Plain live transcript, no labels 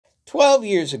12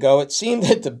 years ago, it seemed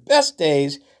that the best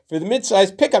days for the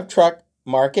midsize pickup truck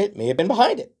market may have been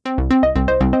behind it.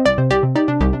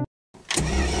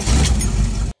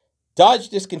 Dodge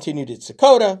discontinued its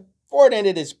Dakota, Ford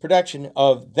ended its production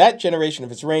of that generation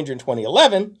of its Ranger in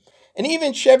 2011, and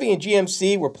even Chevy and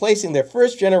GMC were placing their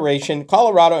first generation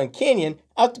Colorado and Canyon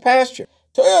out to pasture.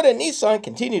 Toyota and Nissan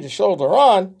continued to shoulder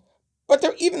on, but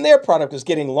even their product was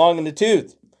getting long in the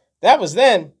tooth. That was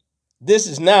then. This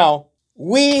is now.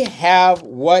 We have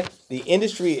what the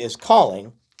industry is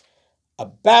calling a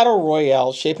battle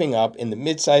royale shaping up in the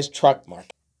midsize truck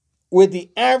market, with the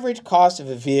average cost of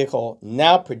a vehicle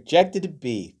now projected to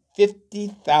be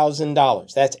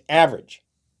 $50,000. That's average.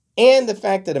 And the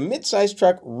fact that a midsize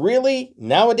truck really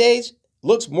nowadays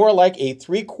looks more like a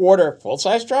 3/4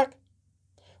 full-size truck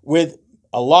with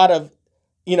a lot of,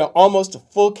 almost the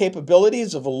full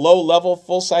capabilities of a low-level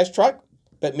full-size truck,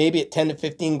 but maybe at 10 to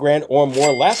 15 grand or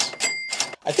more less.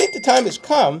 I think the time has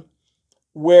come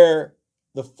where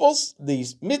the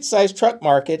midsize truck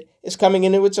market is coming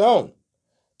into its own.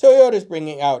 Toyota is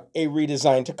bringing out a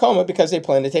redesigned Tacoma because they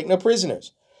plan to take no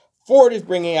prisoners. Ford is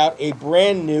bringing out a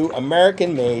brand new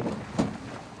American-made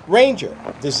Ranger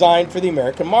designed for the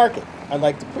American market.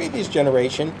 Unlike the previous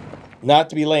generation, not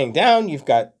to be laying down, you've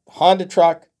got Honda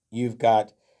truck, you've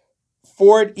got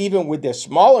Ford even with their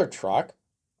smaller truck,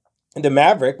 the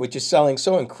Maverick, which is selling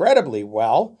so incredibly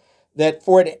well that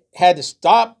Ford had to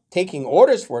stop taking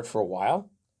orders for it for a while.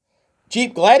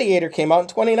 Jeep Gladiator came out in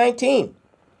 2019.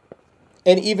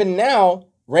 And even now,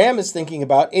 Ram is thinking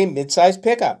about a midsize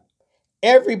pickup.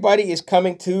 Everybody is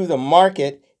coming to the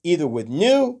market either with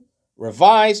new,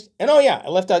 revised, and oh yeah, I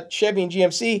left out Chevy and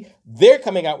GMC. They're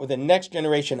coming out with a next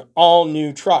generation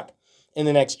all-new truck in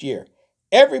the next year.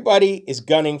 Everybody is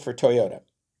gunning for Toyota.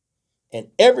 And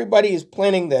everybody is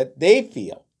planning that they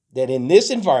feel that in this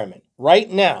environment, right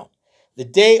now, the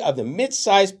day of the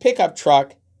midsize pickup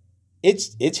truck,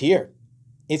 it's here.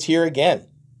 It's here again.